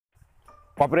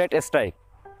Copyright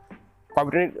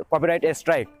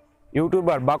strike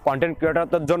YouTuber বা content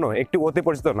ক্রিয়েটরদের জন্য একটি অতি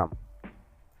পরিচিত নাম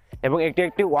এবং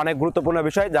একটি অনেক গুরুত্বপূর্ণ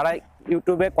বিষয় যারা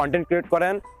ইউটিউবে কন্টেন্ট ক্রিয়েট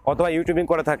করেন অথবা ইউটিউবিং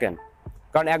করে থাকেন।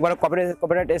 কারণ একবার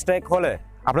কপিরাইট স্ট্রাইক হলে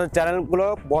আপনাদের চ্যানেলগুলো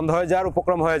বন্ধ হয়ে যাওয়ার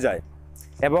উপক্রম হয়ে যায়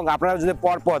এবং আপনারা যদি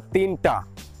পরপর 3টা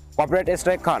কপিরাইট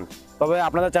স্ট্রাইক খান তবে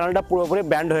আপনাদের চ্যানেলটা পুরোপুরি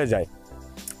ব্যান্ড হয়ে যায়।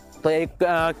 তো এই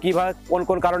কীভাবে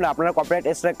কোন কারণে আপনারা কপিরাইট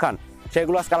স্ট্রাইক খান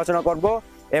সেগুলো আজকে আলোচনা করব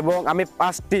এবং আমি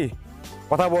 5টি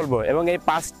কথা বলবো এবং এই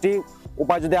 5টি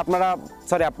উপায় যদি আপনারা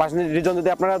 5টি রিজন যদি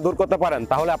আপনারা দূর করতে পারেন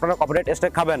তাহলে আপনারা কপিরাইট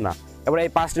স্ট্রাইক খাবেন না। এবার এই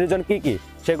 5টি রিজন কি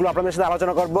সেগুলো আপনাদের সাথে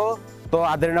আলোচনা করব। তো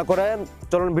আর দেরি না করে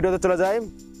চলুন ভিডিওতে চলে যাই।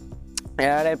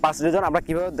 আর এই 5টি রিজন আমরা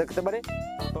কিভাবে দেখতে পারি।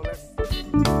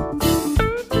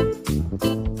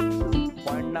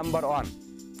 পয়েন্ট নাম্বার 1,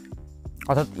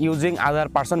 অর্থাৎ using other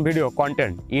person video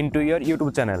content into your YouTube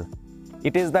channel.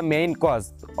 It is the main cause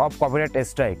of copyright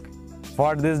strike.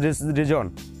 For this reason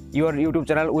your YouTube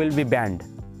channel will be band.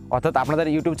 অর্থাৎ আপনাদের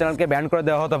ইউটিউব চ্যানেলকে ব্যান করে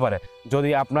দেওয়া হতে পারে যদি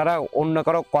আপনারা অন্য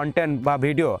কারো কন্টেন্ট বা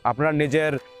ভিডিও আপনারা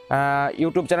নিজের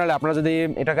ইউটিউব চ্যানেলে আপনারা যদি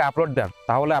এটাকে আপলোড দেন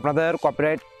তাহলে আপনাদের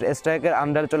কপিরাইট স্ট্রাইকের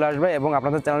আন্ডারে চলে আসবে এবং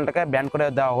আপনাদের চ্যানেলটাকে ব্যান করে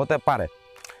দেওয়া হতে পারে।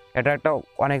 এটা একটা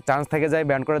অনেক চান্স থেকে যায়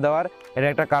ব্যান করে দেওয়ার, এটা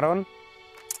একটা কারণ।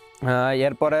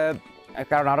 এরপরে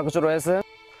কারণ আরও কিছু রয়েছে।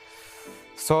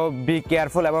 So be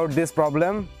careful about this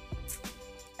problem.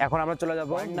 এখন আমরা চলে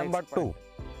যাব নাম্বার 2।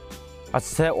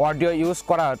 আচ্ছা, অডিও ইউজ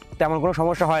করা তেমন কোনো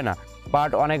সমস্যা হয় না,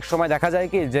 বাট অনেক সময় দেখা যায়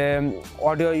কি যে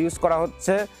অডিও ইউজ করা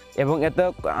হচ্ছে এবং এতে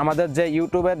আমাদের যে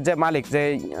ইউটিউবের যে মালিক, যে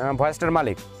ভয়েসটার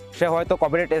মালিক, সে হয়তো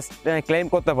কপিরাইট ক্লেম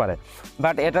করতে পারে।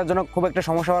 বাট এটার জন্য খুব একটা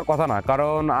সমস্যা হওয়ার কথা না,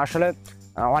 কারণ আসলে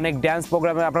অনেক ড্যান্স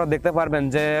প্রোগ্রামে আপনারা দেখতে পারবেন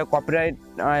যে কপিরাইট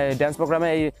ড্যান্স প্রোগ্রামে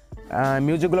এই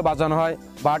মিউজিকগুলো বাজানো হয়,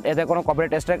 বাট এতে কোনো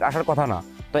কপিরাইট স্ট্রাইক আসার কথা না।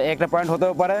 তো একটা পয়েন্ট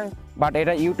হতেও পারে, বাট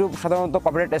এটা ইউটিউব সাধারণত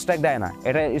কপিরাইট স্ট্রাইক দেয় না।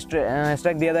 এটা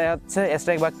স্ট্রাইক দিয়ে দেয় হচ্ছে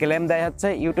স্ট্রাইক বা ক্লেম দেয় হচ্ছে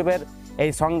ইউটিউবের এই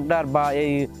সংটার বা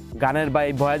এই গানের বা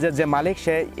এই ভয়েসের যে মালিক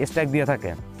সে স্ট্রাইক দিয়ে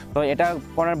থাকে। তো এটা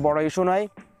কোনো বড় ইস্যু নয়।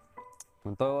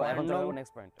 তো এখন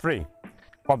নেক্সট পয়েন্ট 3,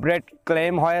 কপিরাইট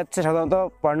ক্লেম হয় হচ্ছে সাধারণত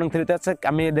পয়েন্ট নং 3তে হচ্ছে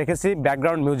আমি দেখেছি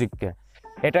ব্যাকগ্রাউন্ড মিউজিককে।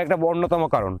 এটা একটা অন্যতম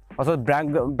কারণ। অর্থাৎ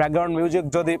ব্যাকগ্রাউন্ড মিউজিক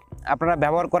যদি আপনারা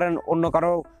ব্যবহার করেন অন্য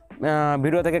কারো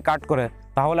ভিডিও থেকে কাট করে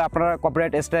তাহলে আপনারা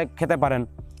কপিরাইট স্ট্রাইক খেতে পারেন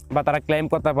বা তারা ক্লেম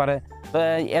করতে পারে। তো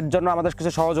এর জন্য আমাদের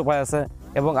কিছু সহজ উপায় আছে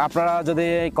এবং আপনারা যদি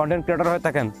কন্টেন্ট ক্রিয়েটর হয়ে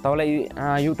থাকেন তাহলে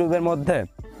ইউটিউবের মধ্যে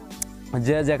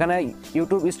যেখানে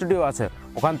ইউটিউব স্টুডিও আছে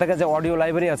ওখান থেকে যে অডিও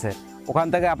লাইব্রেরি আছে ওখান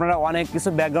থেকে আপনারা অনেক কিছু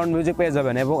ব্যাকগ্রাউন্ড মিউজিক পেয়ে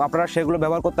যাবেন এবং আপনারা সেগুলো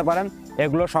ব্যবহার করতে পারেন।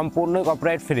 এগুলো সম্পূর্ণ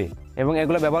কপিরাইট ফ্রি এবং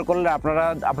এগুলো ব্যবহার করলে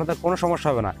আপনাদের কোনো সমস্যা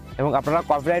হবে না এবং আপনারা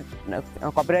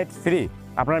কপিরাইট ফ্রি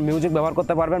আপনারা মিউজিক ব্যবহার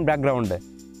করতে পারবেন ব্যাকগ্রাউন্ডে।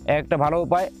 একটা ভালো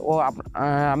উপায়। ও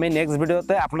আমি নেক্সট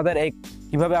ভিডিওতে আপনাদের এই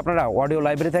কীভাবে আপনারা অডিও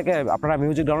লাইব্রেরি থেকে আপনারা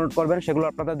মিউজিক ডাউনলোড করবেন সেগুলো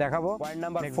আপনাদের দেখাবো। Point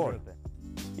number 4,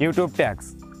 YouTube tags.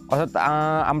 অর্থাৎ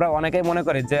আমরা অনেকেই মনে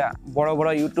করি যে বড় বড়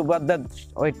ইউটিউবারদের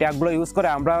ওই ট্যাগগুলো ইউজ করে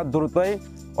আমরা দ্রুতই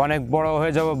অনেক বড়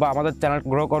হয়ে যাব বা আমাদের চ্যানেল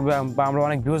গ্রো করবে বা আমরা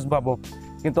অনেক ভিউজ পাবো।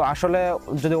 কিন্তু আসলে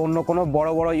যদি অন্য কোনো বড়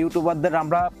বড় ইউটিউবারদের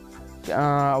আমরা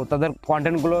তাদের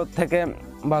কন্টেন্টগুলো থেকে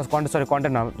বা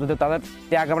কন্টেন্ট না, যদি তাদের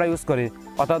ট্যাগ আমরা ইউজ করি,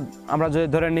 অর্থাৎ আমরা যদি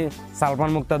ধরে নিই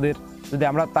সালমান মুক্তাদির, যদি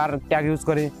আমরা তার ট্যাগ ইউজ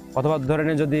করি, অথবা ধরে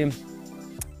নিই যদি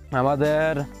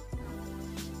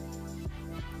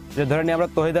আমরা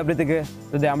তহিদ আবৃত্তিকে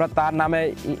যদি আমরা তার নামে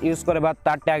ইউজ করে বা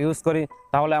তার ট্যাগ ইউজ করি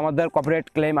তাহলে আমাদের কপিরাইট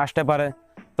ক্লেম আসতে পারে।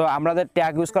 তো আমাদের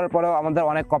ট্যাগ ইউজ করার পরেও আমাদের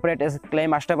অনেক কপিরাইট ক্লেম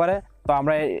আসতে পারে। তো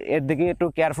আমরা এর দিকে একটু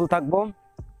কেয়ারফুল থাকবো।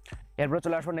 এরপরে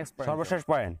চলে আসবো নেক্সট সর্বশেষ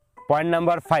পয়েন্ট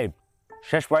নাম্বার 5,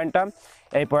 শেষ পয়েন্টটা।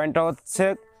 এই পয়েন্টটা হচ্ছে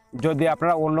যদি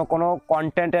আপনারা অন্য কোনো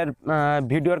কন্টেন্টের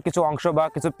ভিডিওর কিছু অংশ বা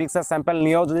কিছু পিকচার স্যাম্পল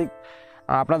নিয়েও যদি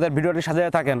আপনাদের ভিডিওটি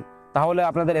সাজিয়ে থাকেন তাহলে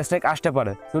আপনাদের স্ট্রাইক আসতে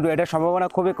পারে, কিন্তু এটার সম্ভাবনা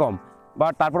খুবই কম,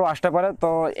 বাট তারপরেও আসতে পারে। তো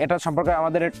এটা সম্পর্কে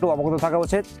আমাদের একটু অবগত থাকা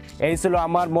উচিত। এই ছিল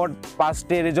আমার মোট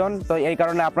 5টি রিজন। তো এই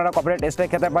কারণে আপনারা কপিরাইট স্ট্রাইক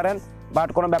খেতে পারেন, বাট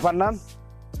কোনো ব্যাপার না,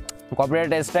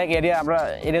 কপিরাইট স্ট্রাইক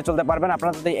এড়িয়ে চলতে পারবেন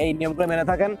আপনারা যদি এই নিয়মগুলো মেনে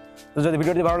থাকেন। তো যদি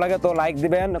ভিডিওটি ভালো লাগে তো লাইক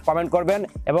দিবেন, কমেন্ট করবেন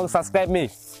এবং subscribe me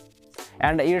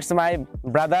and it's my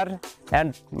brother and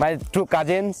my 2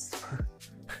 cousins.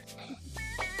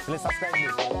 Please subscribe me.